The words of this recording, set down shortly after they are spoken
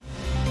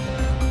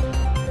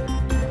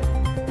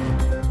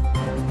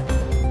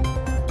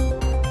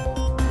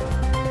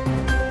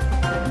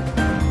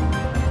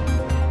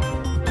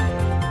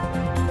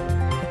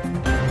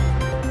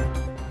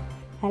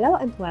Hello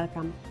and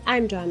welcome.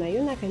 I'm Joanna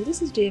Junak and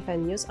this is GFN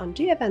News on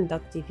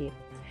GFN.tv.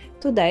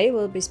 Today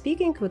we'll be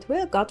speaking with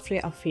Will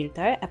Godfrey of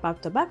Filter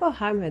about tobacco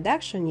harm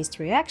reductionist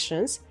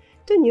reactions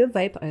to new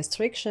vape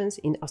restrictions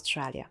in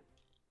Australia.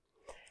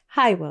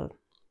 Hi Will.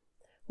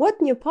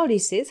 What new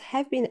policies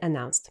have been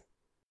announced?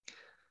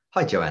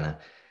 Hi Joanna.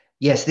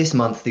 Yes, this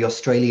month the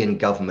Australian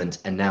government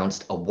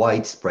announced a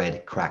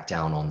widespread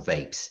crackdown on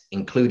vapes,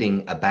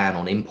 including a ban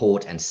on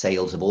import and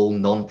sales of all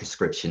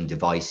non-prescription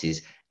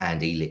devices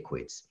and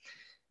e-liquids.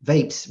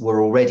 Vapes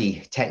were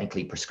already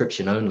technically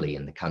prescription only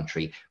in the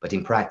country, but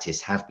in practice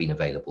have been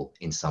available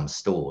in some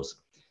stores.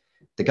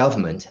 The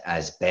government,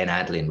 as Ben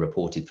Adlin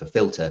reported for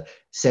Filter,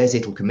 says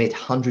it'll commit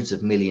hundreds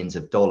of millions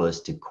of dollars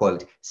to,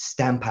 quote,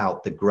 stamp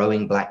out the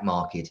growing black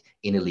market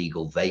in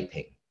illegal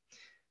vaping.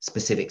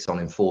 Specifics on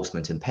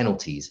enforcement and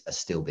penalties are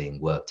still being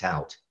worked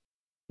out.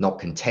 Not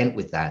content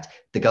with that,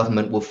 the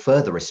government will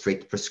further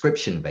restrict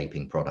prescription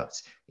vaping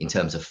products in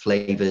terms of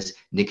flavors,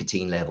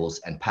 nicotine levels,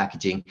 and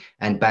packaging,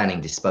 and banning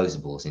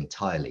disposables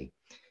entirely.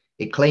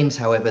 It claims,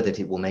 however, that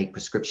it will make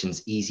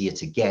prescriptions easier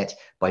to get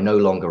by no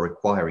longer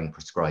requiring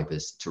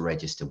prescribers to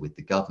register with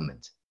the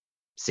government.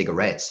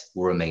 Cigarettes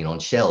will remain on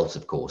shelves,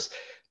 of course,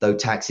 though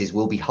taxes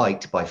will be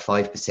hiked by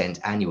 5%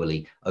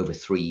 annually over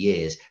 3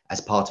 years as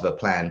part of a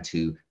plan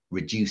to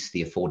reduce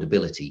the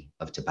affordability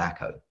of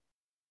tobacco.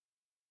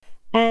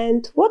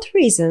 And what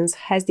reasons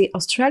has the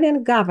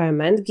Australian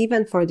government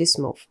given for this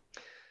move?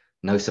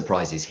 No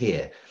surprises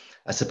here.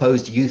 A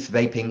supposed youth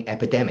vaping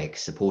epidemic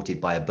supported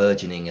by a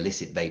burgeoning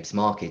illicit vapes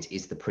market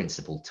is the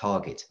principal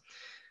target.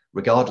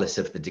 Regardless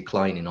of the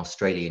decline in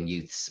Australian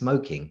youth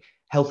smoking,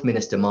 Health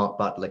Minister Mark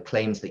Butler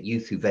claims that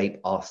youth who vape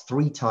are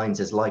 3 times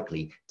as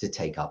likely to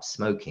take up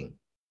smoking.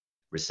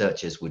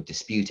 Researchers would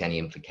dispute any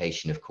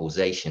implication of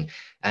causation,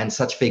 and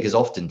such figures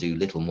often do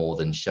little more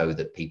than show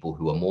that people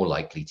who are more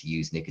likely to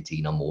use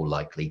nicotine are more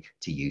likely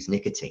to use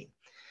nicotine.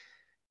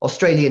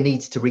 Australia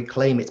needs to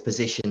reclaim its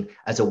position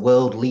as a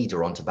world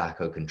leader on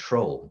tobacco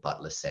control,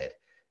 Butler said.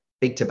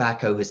 Big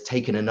Tobacco has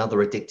taken another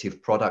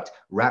addictive product,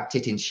 wrapped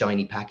it in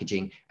shiny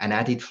packaging, and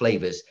added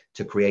flavors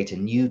to create a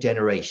new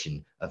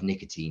generation of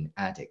nicotine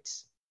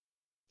addicts.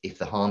 If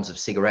the harms of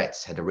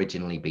cigarettes had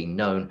originally been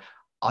known,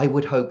 I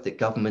would hope that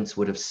governments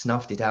would have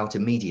snuffed it out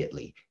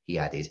immediately, he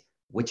added,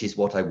 which is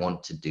what I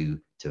want to do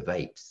to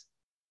vapes.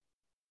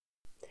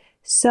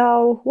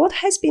 So, what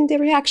has been the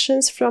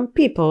reactions from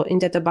people in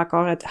the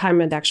tobacco harm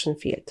reduction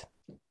field?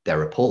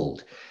 They're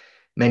appalled.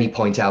 Many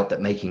point out that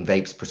making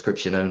vapes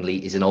prescription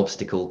only is an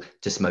obstacle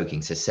to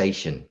smoking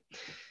cessation.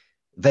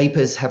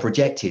 Vapers have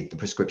rejected the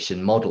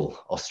prescription model,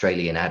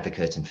 Australian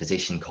advocate and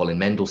physician Colin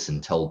Mendelsohn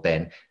told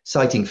Ben,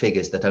 citing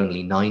figures that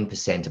only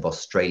 9% of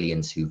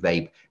Australians who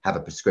vape have a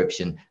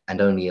prescription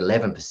and only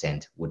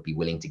 11% would be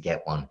willing to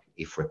get one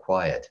if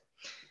required.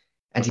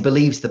 And he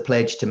believes the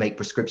pledge to make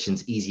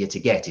prescriptions easier to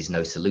get is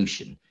no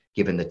solution,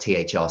 given the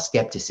THR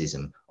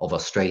scepticism of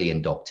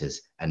Australian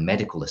doctors and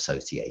medical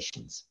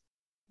associations.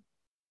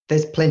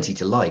 There's plenty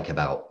to like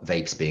about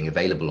vapes being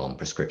available on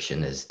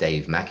prescription, as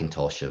Dave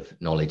McIntosh of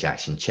Knowledge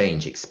Action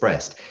Change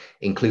expressed,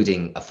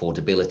 including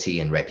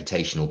affordability and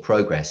reputational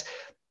progress,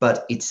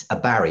 but it's a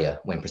barrier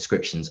when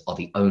prescriptions are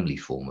the only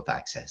form of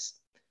access.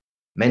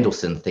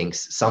 Mendelsohn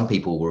thinks some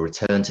people will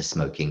return to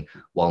smoking,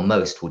 while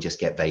most will just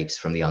get vapes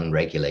from the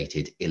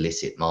unregulated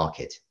illicit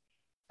market.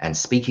 And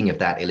speaking of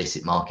that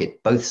illicit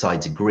market, both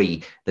sides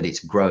agree that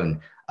it's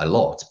grown a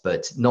lot,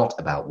 but not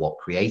about what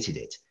created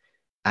it.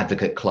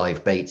 Advocate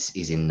Clive Bates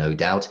is in no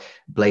doubt,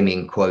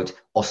 blaming, quote,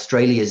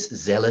 Australia's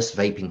zealous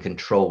vaping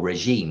control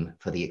regime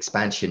for the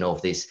expansion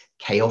of this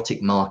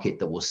chaotic market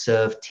that will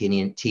serve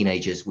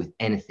teenagers with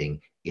anything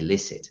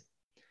illicit.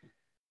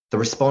 The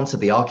response of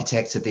the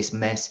architects of this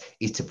mess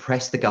is to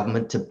press the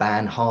government to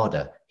ban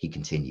harder, he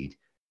continued.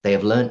 They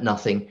have learnt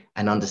nothing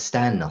and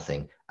understand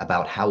nothing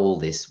about how all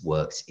this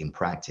works in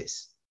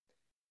practice.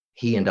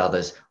 He and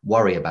others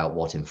worry about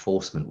what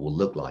enforcement will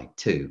look like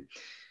too.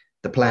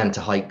 The plan to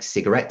hike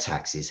cigarette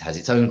taxes has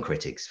its own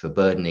critics for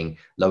burdening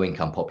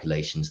low-income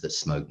populations that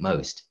smoke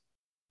most.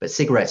 But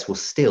cigarettes will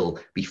still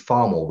be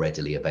far more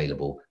readily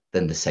available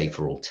than the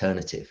safer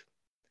alternative.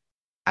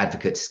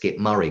 Advocate Skip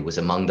Murray was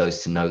among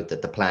those to note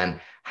that the plan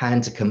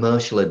hands a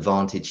commercial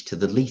advantage to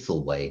the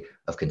lethal way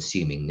of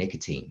consuming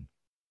nicotine.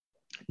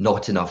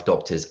 Not enough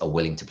doctors are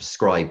willing to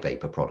prescribe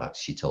vapor products,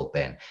 she told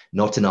Ben.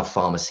 Not enough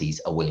pharmacies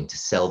are willing to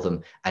sell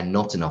them, and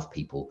not enough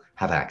people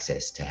have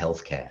access to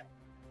healthcare.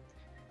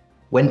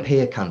 When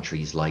peer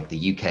countries like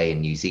the UK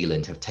and New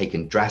Zealand have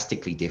taken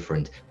drastically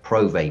different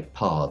pro-vape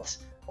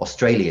paths,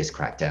 Australia's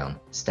crackdown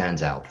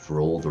stands out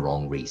for all the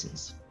wrong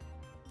reasons.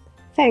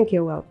 Thank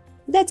you, Will.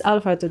 That's all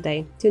for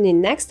today. Tune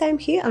in next time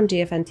here on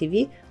GFN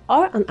TV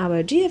or on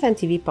our GFN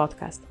TV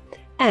podcast.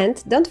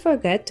 And don't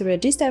forget to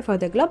register for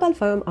the Global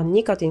Forum on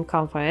Nicotine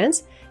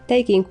conference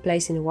taking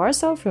place in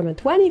Warsaw from the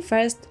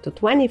 21st to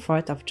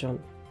 24th of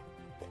June.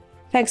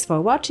 Thanks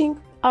for watching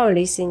or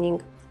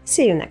listening.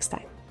 See you next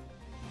time.